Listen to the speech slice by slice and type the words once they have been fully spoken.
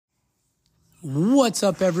What's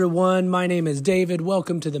up, everyone? My name is David.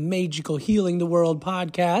 Welcome to the Maegical Healing the World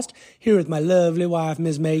podcast, here with my lovely wife,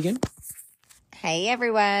 Ms. Megan. Hey,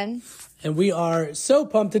 everyone. And we are so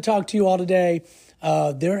pumped to talk to you all today.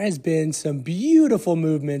 There has been some beautiful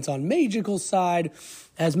movements on Maegical side.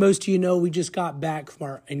 As most of you know, we just got back from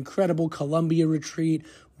our incredible Columbia retreat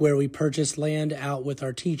where we purchased land out with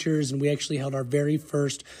our teachers, and we actually held our very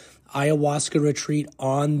first ayahuasca retreat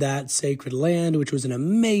on that sacred land, which was an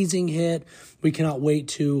amazing hit. We cannot wait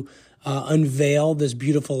to unveil this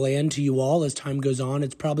beautiful land to you all as time goes on.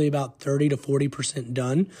 It's probably about 30 to 40%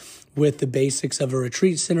 done with the basics of a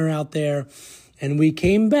retreat center out there. And we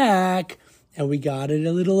came back and we got a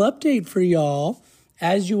little update for y'all.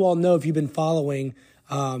 As you all know, if you've been following,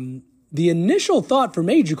 the initial thought for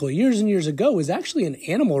Maegical years and years ago was actually an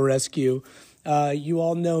animal rescue. You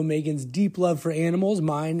all know Megan's deep love for animals.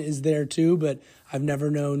 Mine is there too, but I've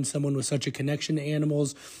never known someone with such a connection to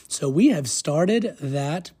animals. So we have started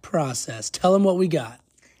that process. Tell them what we got.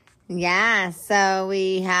 Yeah, so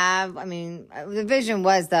we have, the vision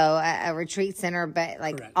was, though, a retreat center, but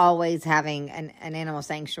Correct. Always having an animal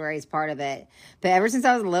sanctuary is part of it. But ever since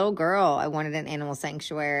I was a little girl, I wanted an animal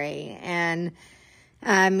sanctuary. And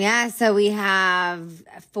so we have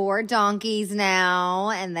 4 donkeys now,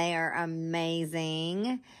 and they are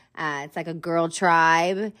amazing. It's like a girl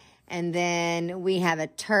tribe. And then we have a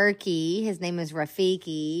turkey. His name is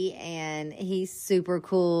Rafiki, and he's super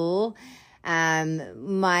cool.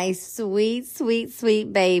 My sweet, sweet,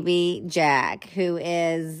 sweet baby, Jack, who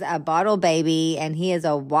is a bottle baby, and he is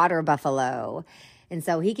a water buffalo. And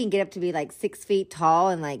so he can get up to be like 6 feet tall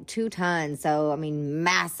and like 2 tons. So,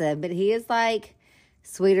 massive, but he is like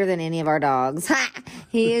sweeter than any of our dogs.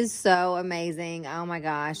 He is so amazing. Oh my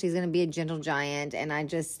gosh. He's going to be a gentle giant, and I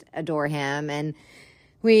just adore him. And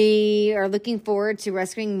we are looking forward to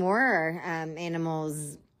rescuing more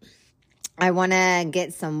animals. I want to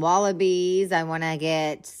get some wallabies. I want to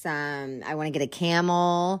get a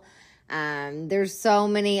camel. There's so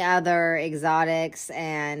many other exotics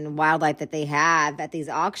and wildlife that they have at these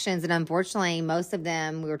auctions. And unfortunately, most of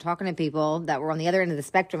them, we were talking to people that were on the other end of the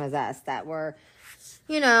spectrum as us, that were,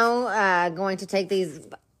 going to take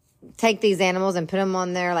these animals and put them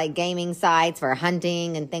on their like gaming sites for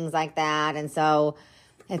hunting and things like that. And so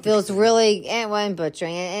it feels really, and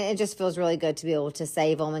butchering, and it just feels really good to be able to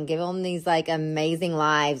save them and give them these like amazing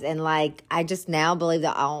lives. And like, I just now believe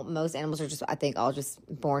that most animals are just, I think, all just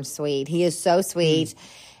born sweet. He is so sweet.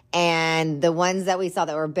 And the ones that we saw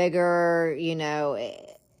that were bigger,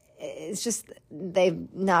 it's just, they've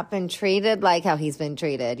not been treated like how he's been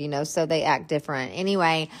treated, so they act different.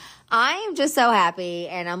 Anyway, I am just so happy,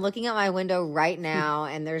 and I'm looking out my window right now,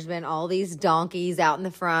 and there's been all these donkeys out in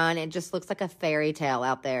the front. It just looks like a fairy tale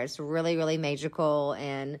out there. It's really, really magical,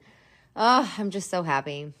 and I'm just so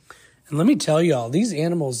happy. And let me tell y'all, these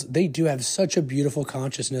animals, they do have such a beautiful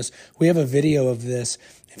consciousness. We have a video of this.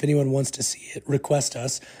 If anyone wants to see it, request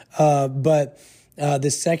us. But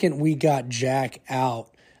the second we got Jack out,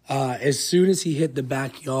 as soon as he hit the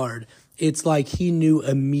backyard, it's like he knew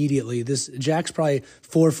immediately. This Jack's probably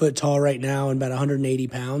 4 foot tall right now and about 180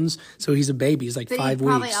 pounds. So he's a baby. He's like 5 weeks. He's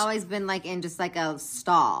probably always been like in just like a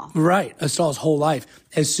stall. Right. A stall his whole life.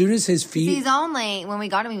 As soon as his feet... when we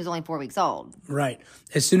got him, he was only 4 weeks old. Right.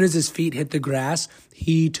 As soon as his feet hit the grass,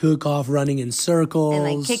 he took off running in circles.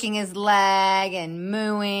 And like kicking his leg and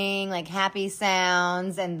mooing, like happy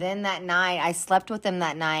sounds. And then that night, I slept with him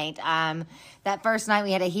that night. That first night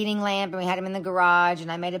we had a heating lamp and we had him in the garage,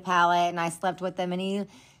 and I made a pallet and I slept with him, and he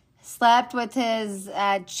slept with his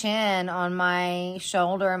chin on my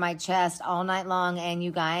shoulder and my chest all night long. And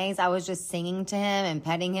you guys, I was just singing to him and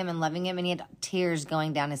petting him and loving him, and he had tears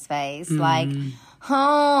going down his face. Like,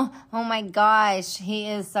 oh my gosh, he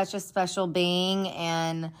is such a special being,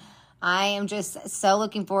 and I am just so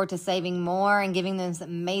looking forward to saving more and giving them some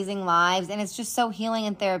amazing lives. And it's just so healing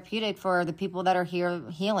and therapeutic for the people that are here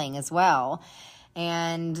healing as well.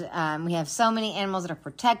 And we have so many animals that are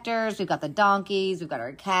protectors. We've got the donkeys, we've got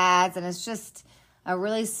our cats, and it's just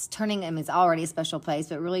really turning, it's already a special place,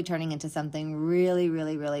 but really turning into something really,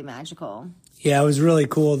 really, really magical. Yeah, it was really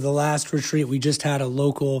cool. The last retreat, we just had a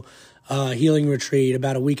local healing retreat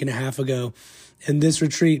about a week and a half ago. In this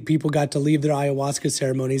retreat, people got to leave their ayahuasca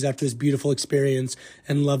ceremonies after this beautiful experience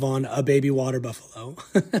and love on a baby water buffalo.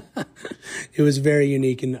 It was very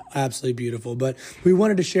unique and absolutely beautiful. But we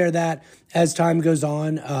wanted to share that as time goes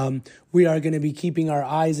on. We are going to be keeping our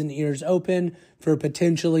eyes and ears open for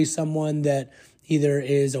potentially someone that either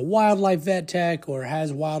is a wildlife vet tech or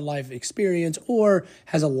has wildlife experience or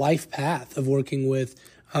has a life path of working with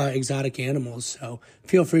exotic animals. So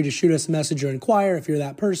feel free to shoot us a message or inquire if you're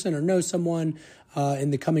that person or know someone.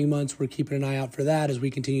 in the coming months, we're keeping an eye out for that as we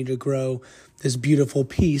continue to grow this beautiful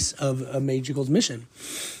piece of Magical's mission.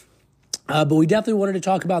 But we definitely wanted to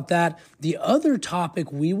talk about that. The other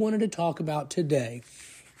topic we wanted to talk about today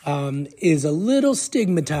is a little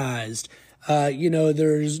stigmatized.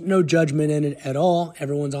 There's no judgment in it at all.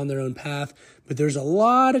 Everyone's on their own path. But there's a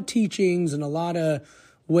lot of teachings and a lot of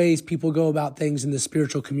ways people go about things in the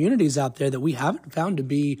spiritual communities out there that we haven't found to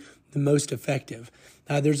be the most effective.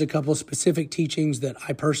 There's a couple specific teachings that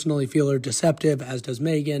I personally feel are deceptive, as does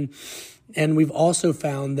Megan. And we've also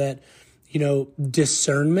found that,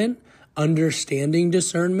 discernment, understanding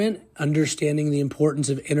the importance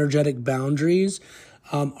of energetic boundaries,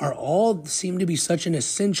 are all seem to be such an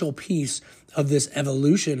essential piece of this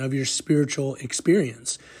evolution of your spiritual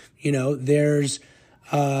experience. There's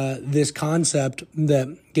this concept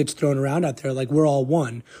that gets thrown around out there, like we're all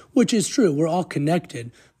one, which is true. We're all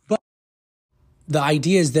connected. But the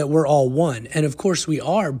idea is that we're all one. And of course we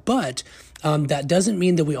are, but that doesn't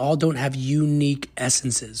mean that we all don't have unique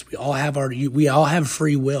essences. We all have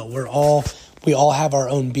free will. We all have our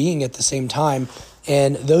own being at the same time.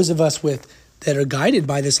 And those of us that are guided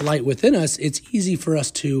by this light within us, it's easy for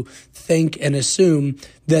us to think and assume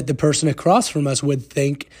that the person across from us would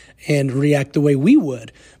think and react the way we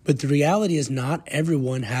would. But the reality is not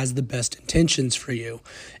everyone has the best intentions for you.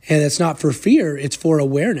 And it's not for fear, it's for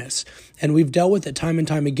awareness. And we've dealt with it time and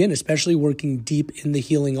time again, especially working deep in the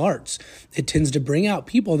healing arts. It tends to bring out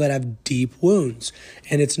people that have deep wounds,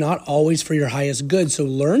 and it's not always for your highest good. So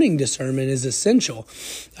learning discernment is essential.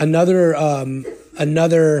 Another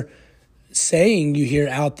saying you hear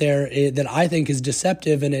out there that I think is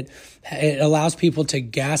deceptive, and it allows people to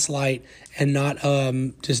gaslight and not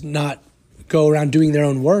go around doing their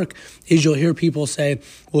own work, is you'll hear people say,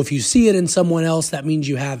 well, if you see it in someone else, that means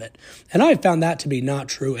you have it. And I found that to be not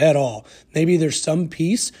true at all. Maybe there's some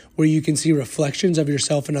piece where you can see reflections of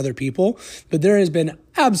yourself in other people, but there has been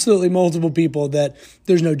absolutely multiple people that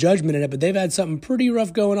there's no judgment in it, but they've had something pretty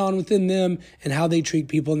rough going on within them and how they treat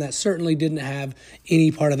people, and that certainly didn't have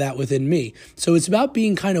any part of that within me. So it's about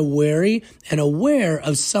being kind of wary and aware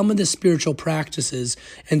of some of the spiritual practices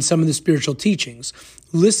and some of the spiritual teachings.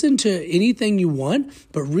 Listen to anything you want,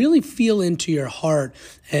 but really feel into your heart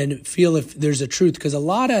and feel if there's a truth, because a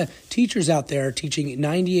lot of teachers out there are teaching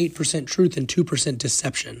 98% truth and 2%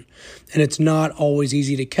 deception, and it's not always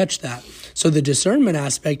easy to catch that. So the discernment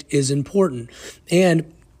aspect is important.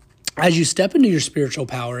 And as you step into your spiritual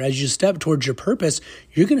power, as you step towards your purpose,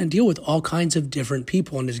 you're going to deal with all kinds of different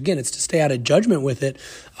people. And again, it's to stay out of judgment with it.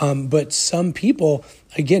 But some people,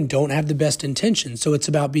 again, don't have the best intentions. So it's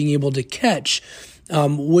about being able to catch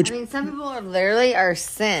some people are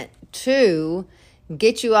sent to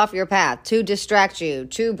get you off your path, to distract you,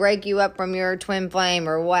 to break you up from your twin flame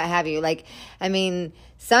or what have you.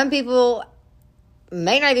 Some people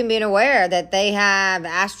may not even be aware that they have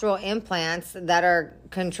astral implants that are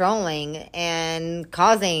controlling and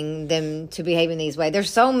causing them to behave in these ways. There's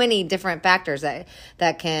so many different factors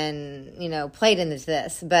that can, play into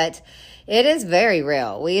this, but it is very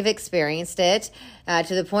real. We've experienced it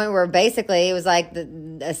to the point where basically it was like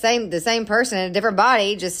the same person in a different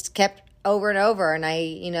body just kept over and over. And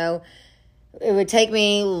it would take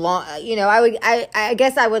me long, I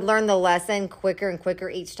guess I would learn the lesson quicker and quicker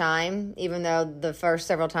each time, even though the first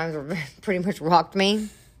several times were pretty much rocked me,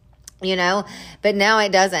 but now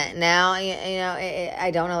it doesn't. Now,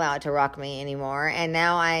 I don't allow it to rock me anymore. And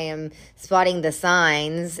now I am spotting the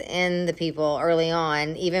signs in the people early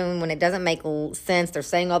on, even when it doesn't make sense. They're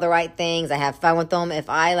saying all the right things. I have fun with them. If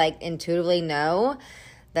I intuitively know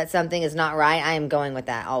that something is not right, I am going with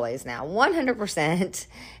that always now, 100%.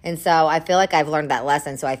 And so I feel like I've learned that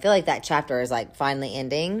lesson. So I feel like that chapter is finally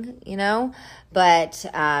ending, But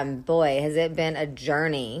boy, has it been a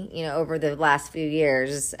journey, over the last few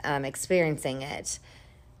years, experiencing it.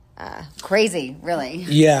 Crazy, really.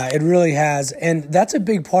 Yeah, it really has. And that's a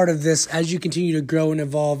big part of this as you continue to grow and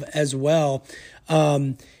evolve as well,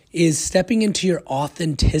 is stepping into your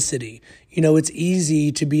authenticity. It's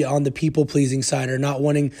easy to be on the people-pleasing side or not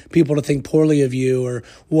wanting people to think poorly of you or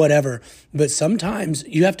whatever. But sometimes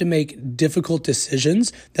you have to make difficult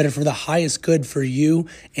decisions that are for the highest good for you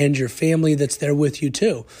and your family that's there with you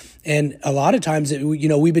too. And a lot of times,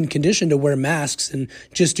 we've been conditioned to wear masks and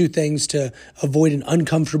just do things to avoid an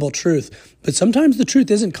uncomfortable truth. But sometimes the truth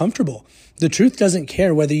isn't comfortable. The truth doesn't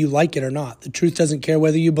care whether you like it or not. The truth doesn't care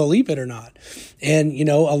whether you believe it or not. And,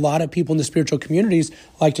 a lot of people in the spiritual communities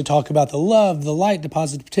like to talk about the love, the light, the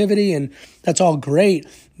positivity, and that's all great.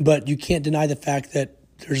 But you can't deny the fact that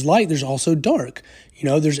there's light, there's also dark.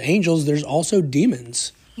 There's angels, there's also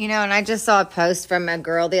demons. And I just saw a post from a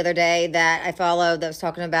girl the other day that I followed that was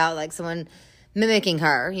talking about someone mimicking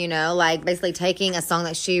her, like basically taking a song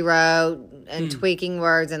that she wrote and tweaking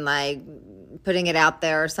words and like putting it out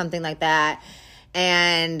there or something like that.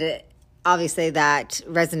 And obviously that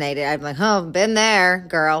resonated. I'm like, oh, been there,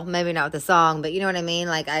 girl. Maybe not with the song, but you know what I mean?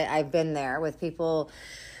 Like I've been there with people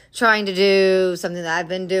trying to do something that I've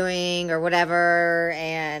been doing or whatever,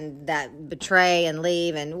 and that betray and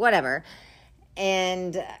leave and whatever.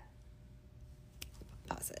 And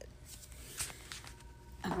pause it.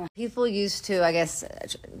 People used to, I guess,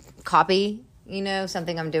 copy,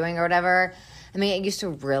 something I'm doing or whatever. I mean, it used to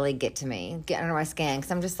really get to me, get under my skin,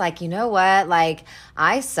 because I'm just like, you know what? Like,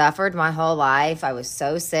 I suffered my whole life. I was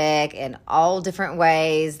so sick in all different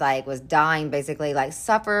ways, like was dying basically, like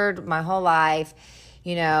suffered my whole life,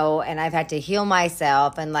 and I've had to heal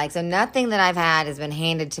myself. And like, so nothing that I've had has been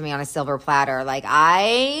handed to me on a silver platter. Like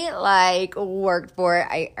I worked for it.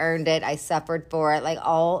 I earned it. I suffered for it, like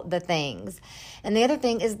all the things. And the other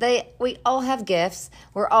thing is we all have gifts.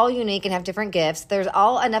 We're all unique and have different gifts. There's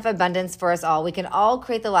all enough abundance for us all. We can all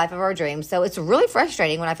create the life of our dreams. So it's really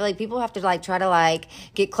frustrating when I feel like people have to like try to like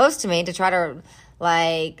get close to me to try to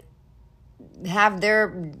like have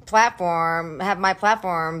my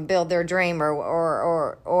platform build their dream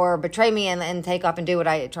or betray me and take off and do what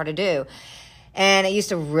I try to do. And it used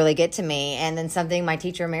to really get to me. And then something my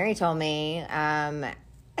teacher Mary told me, I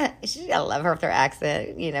love her with her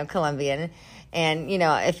accent, Colombian. And,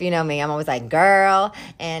 if you know me, I'm always like, girl.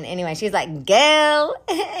 And anyway, she's like, Gail.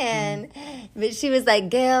 But she was like,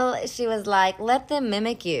 Gail, she was like, let them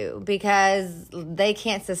mimic you because they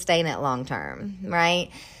can't sustain it long term, right?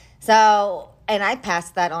 So, and I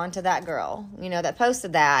passed that on to that girl, that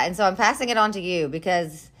posted that. And so I'm passing it on to you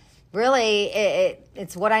because really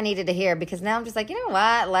it's what I needed to hear, because now I'm just like, you know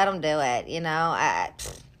what? Let them do it.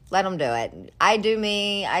 Let them do it. I do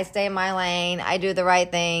me. I stay in my lane. I do the right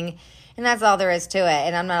thing. And that's all there is to it.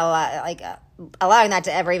 And I'm not allowing that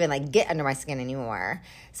to ever even like get under my skin anymore.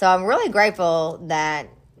 So I'm really grateful that,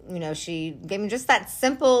 she gave me just that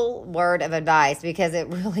simple word of advice, because it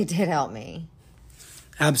really did help me.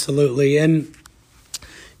 Absolutely. And,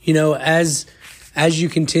 as you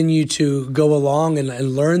continue to go along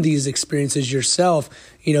and learn these experiences yourself,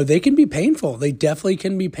 they can be painful. They definitely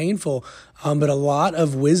can be painful. But a lot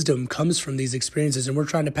of wisdom comes from these experiences, and we're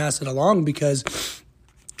trying to pass it along, because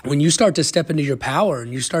when you start to step into your power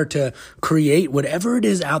and you start to create whatever it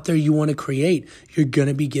is out there you want to create, you're going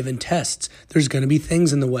to be given tests. There's going to be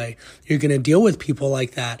things in the way. You're going to deal with people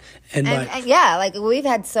like that. And yeah, like we've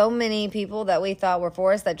had so many people that we thought were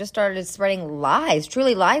for us that just started spreading lies,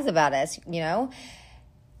 truly lies about us,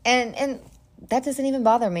 and that doesn't even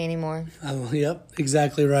bother me anymore. Oh, yep,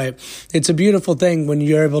 exactly right. It's a beautiful thing when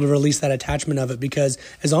you're able to release that attachment of it, because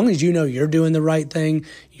as long as you know you're doing the right thing,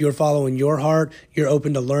 you're following your heart, you're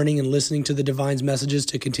open to learning and listening to the divine's messages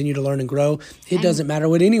to continue to learn and grow, it doesn't matter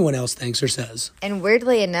what anyone else thinks or says. And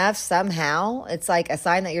weirdly enough, somehow, it's like a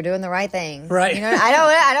sign that you're doing the right thing. Right.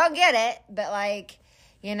 I don't get it, but like,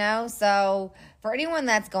 so for anyone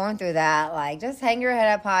that's going through that, like, just hang your head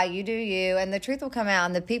up high, you do you, and the truth will come out.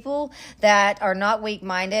 And the people that are not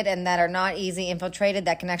weak-minded and that are not easy infiltrated,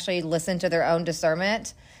 that can actually listen to their own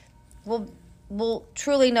discernment, will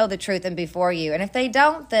truly know the truth and be for you. And if they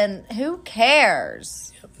don't, then who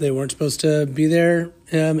cares? They weren't supposed to be there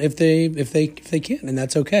if they can, and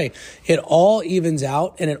that's okay. It all evens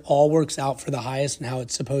out, and it all works out for the highest and how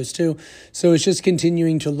it's supposed to. So it's just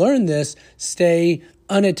continuing to learn this, stay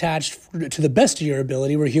unattached to the best of your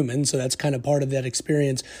ability. We're human, so that's kind of part of that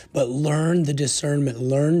experience. But learn the discernment,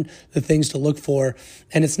 learn the things to look for.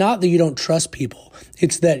 And it's not that you don't trust people.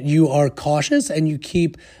 It's that you are cautious and you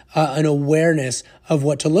keep an awareness of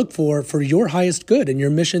what to look for your highest good and your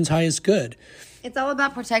mission's highest good. It's all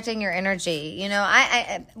about protecting your energy.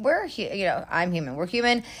 I'm human. We're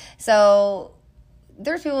human. So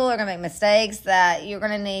there's people who are going to make mistakes that you're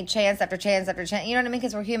going to need chance after chance after chance. You know what I mean?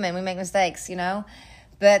 Because we're human. We make mistakes,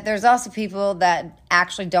 But there's also people that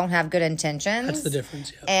actually don't have good intentions. That's the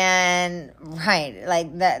difference, yeah. And, right,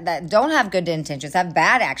 like that don't have good intentions, have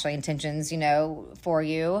bad actually intentions, for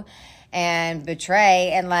you, and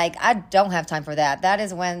betray. And like, I don't have time for that. That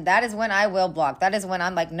is when I will block. That is when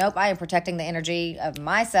I'm like, nope, I am protecting the energy of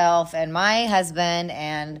myself and my husband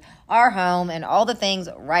and our home and all the things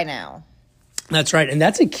right now. That's right. And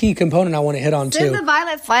that's a key component I want to hit on too. Send the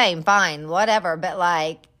violet flame, fine, whatever. But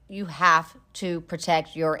like, you have to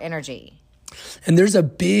protect your energy. And there's a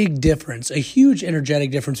big difference, a huge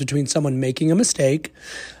energetic difference between someone making a mistake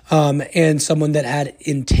and someone that had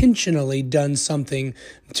intentionally done something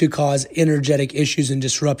to cause energetic issues and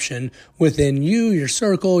disruption within you, your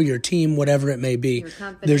circle, your team, whatever it may be.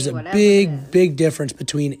 Company, there's a big difference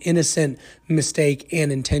between innocent mistake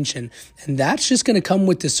and intention. And that's just going to come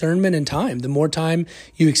with discernment and time. The more time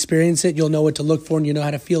you experience it, you'll know what to look for and you know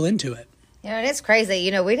how to feel into it. And it's crazy.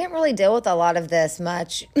 We didn't really deal with a lot of this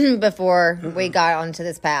much before we got onto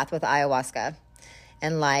this path with ayahuasca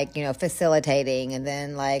and facilitating and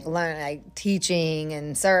then teaching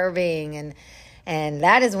and serving. And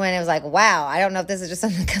that is when it was like, wow, I don't know if this is just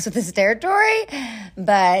something that comes with this territory,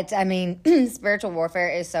 but spiritual warfare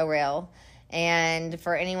is so real. And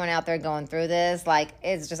for anyone out there going through this,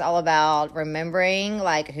 it's just all about remembering,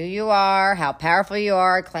 who you are, how powerful you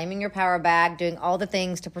are, claiming your power back, doing all the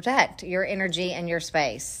things to protect your energy and your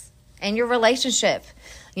space and your relationship.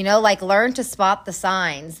 Learn to spot the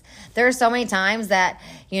signs. There are so many times that,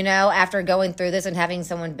 after going through this and having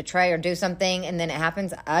someone betray or do something, and then it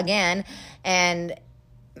happens again, and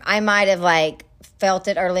I might have, felt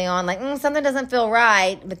it early on, something doesn't feel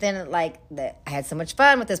right, but then I had so much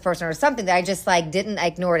fun with this person or something that I just didn't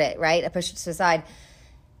ignore it, right? I pushed it to the side.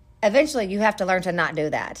 Eventually you have to learn to not do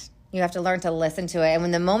that. You have to learn to listen to it. And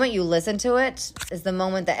when the moment you listen to it is the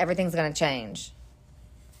moment that everything's going to change.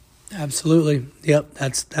 Absolutely. Yep.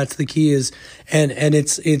 That's the key and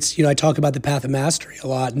it's, I talk about the path of mastery a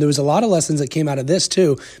lot. And there was a lot of lessons that came out of this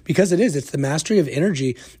too, because it's the mastery of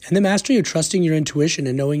energy and the mastery of trusting your intuition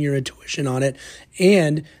and knowing your intuition on it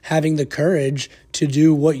and having the courage to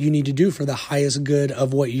do what you need to do for the highest good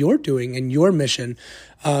of what you're doing and your mission.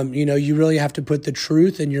 You really have to put the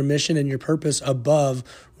truth and your mission and your purpose above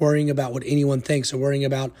worrying about what anyone thinks or worrying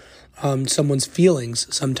about someone's feelings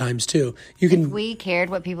sometimes too. If we cared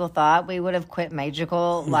what people thought, we would have quit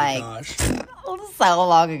Maegical so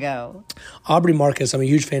long ago. Aubrey Marcus, I'm a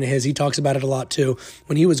huge fan of his. He talks about it a lot too.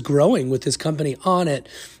 When he was growing with his company on it,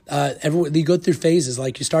 you go through phases.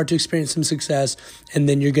 You start to experience some success, and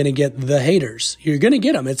then you're going to get the haters. You're going to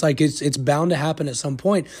get them. It's it's bound to happen at some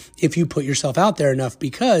point if you put yourself out there enough,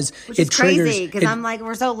 because it triggers. Crazy, because I'm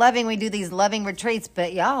we're so loving. We do these loving retreats,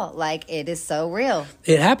 but y'all, it is so real.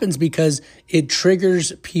 It happens because it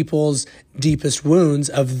triggers people's deepest wounds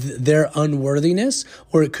of their unworthiness,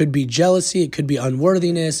 or it could be jealousy, it could be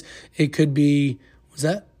unworthiness, it could be, was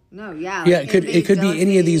that? No, yeah. Yeah, it could be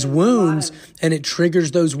any of these wounds, and it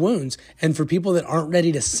triggers those wounds. And for people that aren't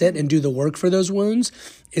ready to sit and do the work for those wounds,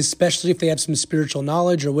 especially if they have some spiritual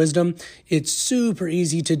knowledge or wisdom, it's super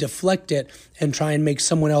easy to deflect it and try and make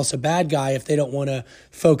someone else a bad guy if they don't want to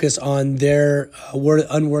focus on their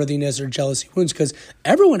unworthiness or jealousy wounds, because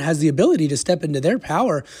everyone has the ability to step into their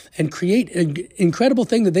power and create an incredible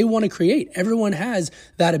thing that they want to create. Everyone has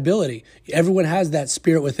that ability. Everyone has that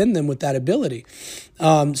spirit within them with that ability.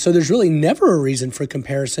 So there's really never a reason for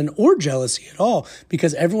comparison or jealousy at all,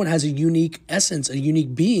 because everyone has a unique essence, a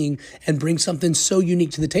unique being, and brings something so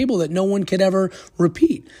unique to the table that no one could ever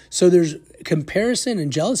repeat. So there's comparison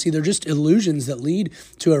and jealousy. They're just illusions that lead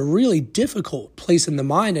to a really difficult place in the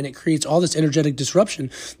mind, and it creates all this energetic disruption.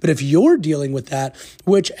 But if you're dealing with that,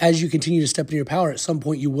 which as you continue to step into your power, at some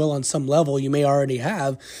point you will on some level, you may already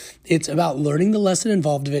have, it's about learning the lesson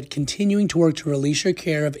involved of it, continuing to work to release your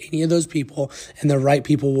care of any of those people, and the right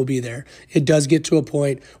people will be there. It does get to a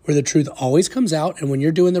point where the truth always comes out, and when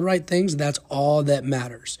you're doing the right things, that's all that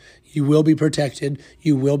matters. You will be protected.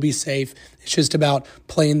 You will be safe. It's just about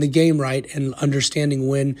playing the game right and understanding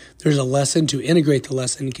when there's a lesson to integrate the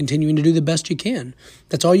lesson and continuing to do the best you can.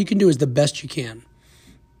 That's all you can do, is the best you can.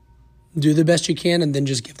 Do the best you can and then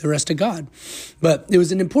just give the rest to God. But it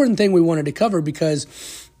was an important thing we wanted to cover,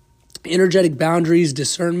 because energetic boundaries,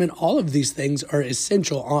 discernment, all of these things are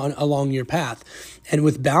essential along your path. And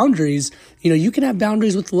with boundaries, you can have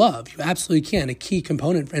boundaries with love. You absolutely can. A key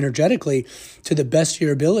component energetically to the best of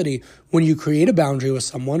your ability, when you create a boundary with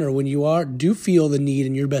someone, or when you do feel the need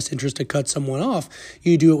in your best interest to cut someone off,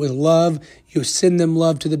 you do it with love. You send them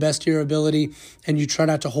love to the best of your ability, and you try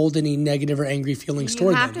not to hold any negative or angry feelings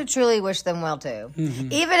toward them. You have to truly wish them well too,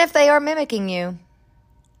 even if they are mimicking you.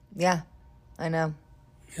 Yeah, I know.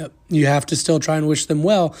 Yep. You have to still try and wish them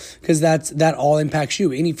well, because that all impacts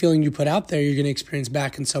you. Any feeling you put out there, you're going to experience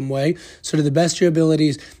back in some way. So to the best of your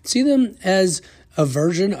abilities, see them as a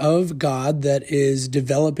version of God that is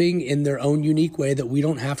developing in their own unique way that we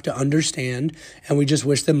don't have to understand, and we just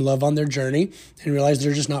wish them love on their journey and realize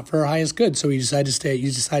they're just not for our highest good. So you decide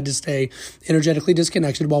to stay energetically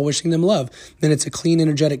disconnected while wishing them love. Then it's a clean,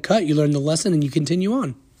 energetic cut. You learn the lesson and you continue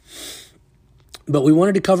on. But we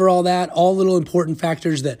wanted to cover all that, all little important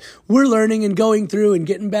factors that we're learning and going through and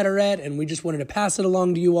getting better at, and we just wanted to pass it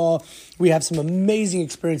along to you all. We have some amazing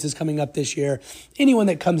experiences coming up this year. Anyone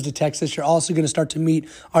that comes to Texas, you're also going to start to meet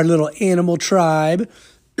our little animal tribe.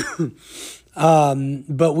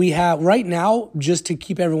 But we have, right now, just to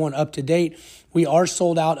keep everyone up to date, we are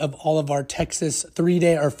sold out of all of our Texas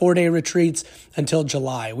 3-day or 4-day retreats until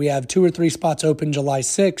July. We have 2 or 3 spots open July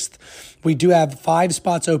 6th. We do have 5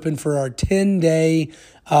 spots open for our 10-day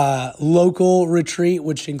local retreat,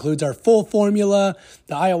 which includes our full formula,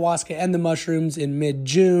 the ayahuasca, and the mushrooms in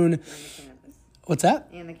mid-June. What's that?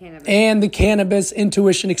 And the cannabis. And the cannabis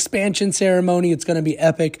intuition expansion ceremony. It's going to be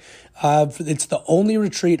epic. It's the only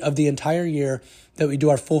retreat of the entire year that we do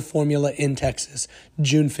our full formula in Texas,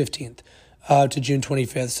 June 15th. To June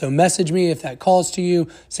 25th. So message me if that calls to you.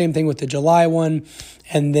 Same thing with the July one.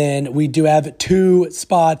 And then we do have 2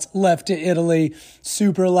 spots left to Italy.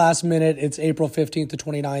 Super last minute. It's April 15th to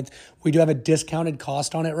 29th. We do have a discounted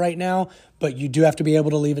cost on it right now, but you do have to be able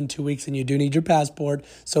to leave in 2 weeks and you do need your passport.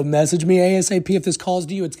 So message me ASAP if this calls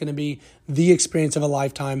to you. It's going to be the experience of a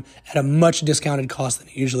lifetime at a much discounted cost than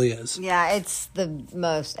it usually is. Yeah, it's the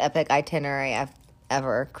most epic itinerary I've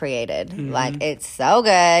ever created. Like, it's so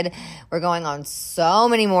good. We're going on so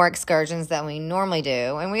many more excursions than we normally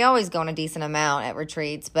do, and we always go on a decent amount at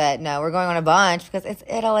retreats, but no, we're going on a bunch because it's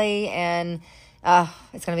Italy, and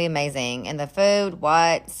it's going to be amazing. And the food,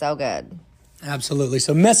 so good. Absolutely.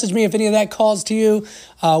 So message me if any of that calls to you.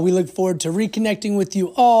 We look forward to reconnecting with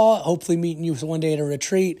you all, hopefully meeting you one day at a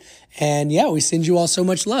retreat. And yeah, we send you all so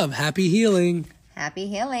much love. Happy healing. Happy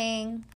healing.